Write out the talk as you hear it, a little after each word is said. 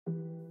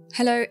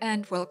Hello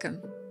and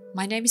welcome.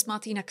 My name is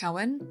Martina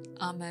Cowen.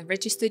 I'm a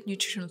registered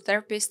nutritional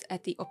therapist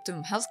at the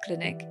Optimum Health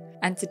Clinic,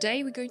 and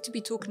today we're going to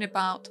be talking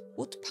about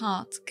what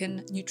part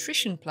can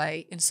nutrition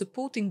play in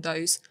supporting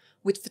those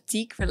with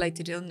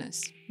fatigue-related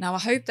illness. Now, I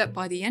hope that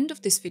by the end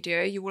of this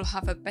video you will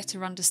have a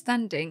better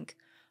understanding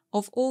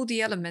of all the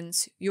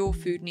elements your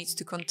food needs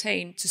to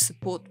contain to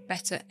support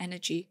better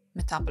energy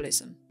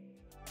metabolism.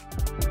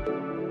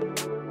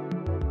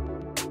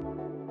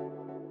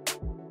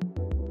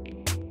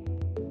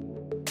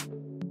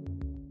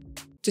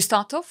 To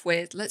start off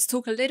with, let's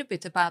talk a little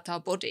bit about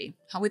our body,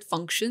 how it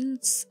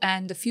functions,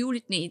 and the fuel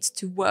it needs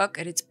to work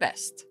at its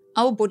best.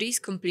 Our bodies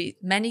complete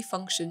many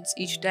functions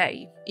each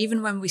day.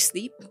 Even when we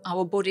sleep,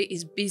 our body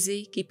is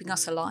busy keeping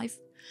us alive,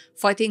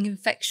 fighting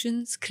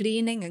infections,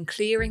 cleaning and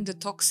clearing the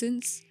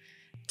toxins,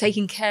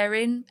 taking care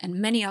in, and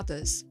many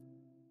others.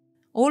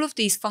 All of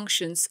these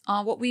functions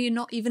are what we are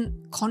not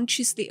even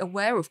consciously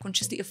aware of,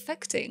 consciously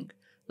affecting,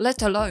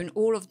 let alone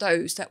all of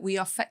those that we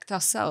affect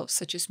ourselves,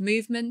 such as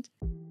movement,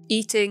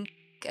 eating,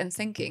 and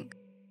thinking.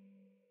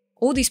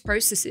 All these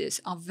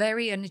processes are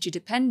very energy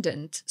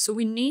dependent, so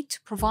we need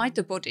to provide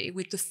the body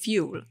with the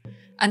fuel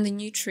and the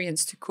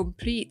nutrients to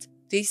complete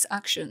these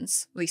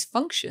actions, these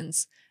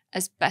functions,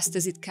 as best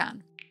as it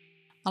can.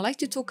 I like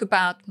to talk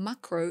about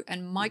macro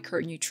and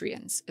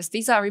micronutrients, as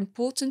these are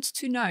important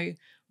to know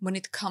when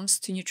it comes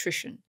to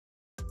nutrition.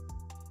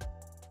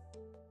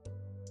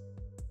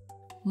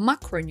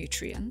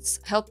 Macronutrients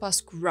help us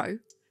grow,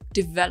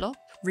 develop,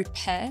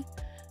 repair,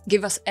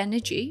 give us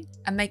energy,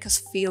 and make us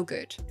feel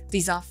good.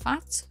 These are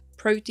fats,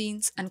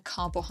 proteins, and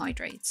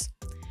carbohydrates.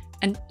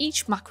 And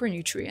each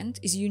macronutrient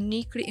is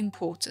uniquely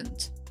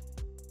important.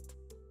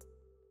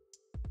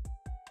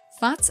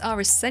 Fats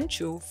are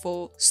essential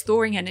for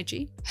storing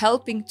energy,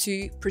 helping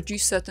to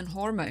produce certain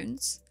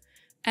hormones,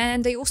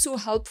 and they also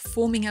help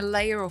forming a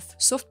layer of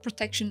soft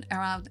protection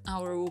around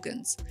our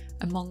organs,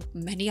 among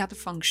many other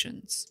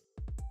functions.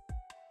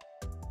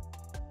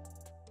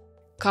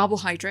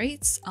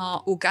 Carbohydrates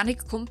are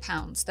organic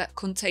compounds that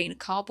contain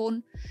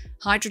carbon,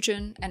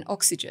 hydrogen, and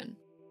oxygen.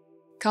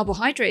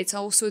 Carbohydrates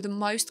are also the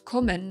most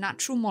common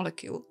natural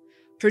molecule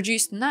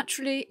produced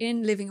naturally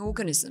in living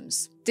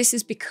organisms. This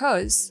is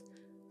because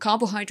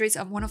carbohydrates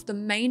are one of the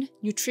main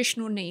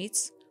nutritional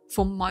needs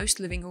for most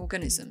living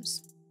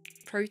organisms.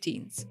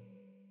 Proteins.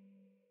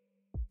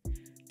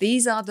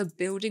 These are the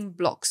building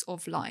blocks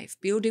of life,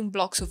 building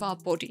blocks of our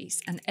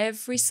bodies, and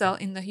every cell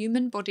in the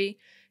human body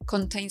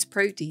contains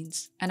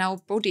proteins, and our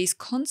bodies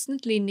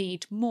constantly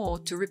need more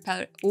to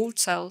repair old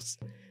cells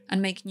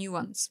and make new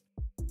ones.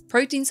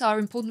 Proteins are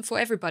important for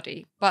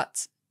everybody,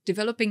 but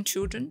developing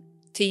children,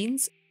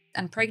 teens,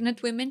 and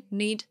pregnant women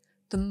need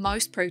the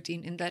most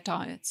protein in their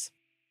diets.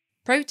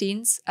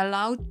 Proteins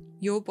allow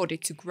your body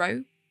to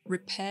grow,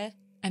 repair,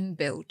 and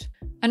build.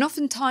 And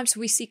oftentimes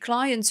we see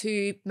clients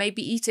who may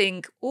be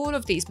eating all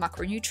of these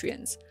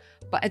macronutrients,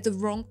 but at the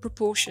wrong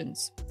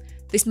proportions.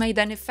 This may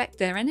then affect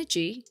their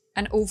energy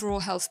and overall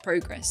health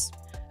progress.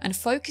 And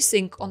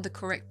focusing on the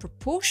correct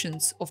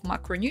proportions of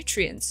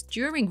macronutrients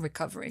during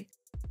recovery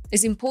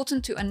is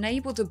important to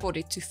enable the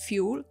body to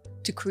fuel,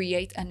 to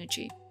create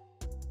energy.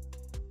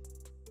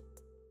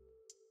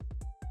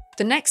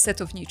 The next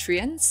set of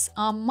nutrients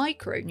are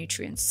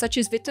micronutrients, such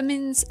as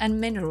vitamins and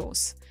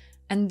minerals.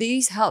 And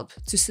these help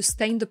to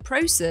sustain the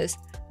process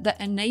that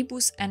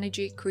enables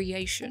energy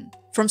creation.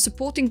 From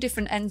supporting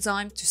different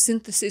enzymes to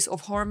synthesis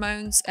of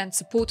hormones and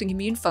supporting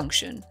immune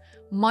function,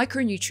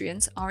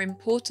 micronutrients are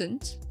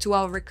important to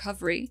our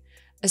recovery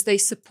as they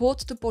support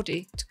the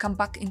body to come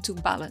back into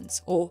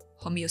balance or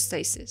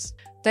homeostasis.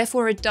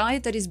 Therefore, a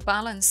diet that is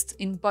balanced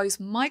in both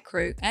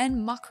micro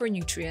and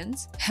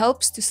macronutrients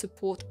helps to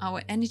support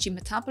our energy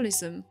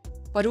metabolism,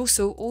 but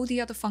also all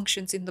the other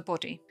functions in the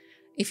body.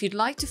 If you'd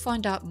like to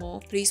find out more,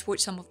 please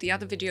watch some of the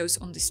other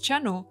videos on this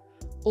channel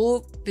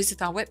or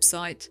visit our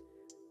website,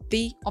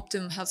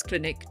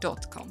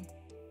 theoptimumhealthclinic.com.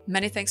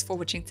 Many thanks for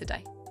watching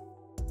today.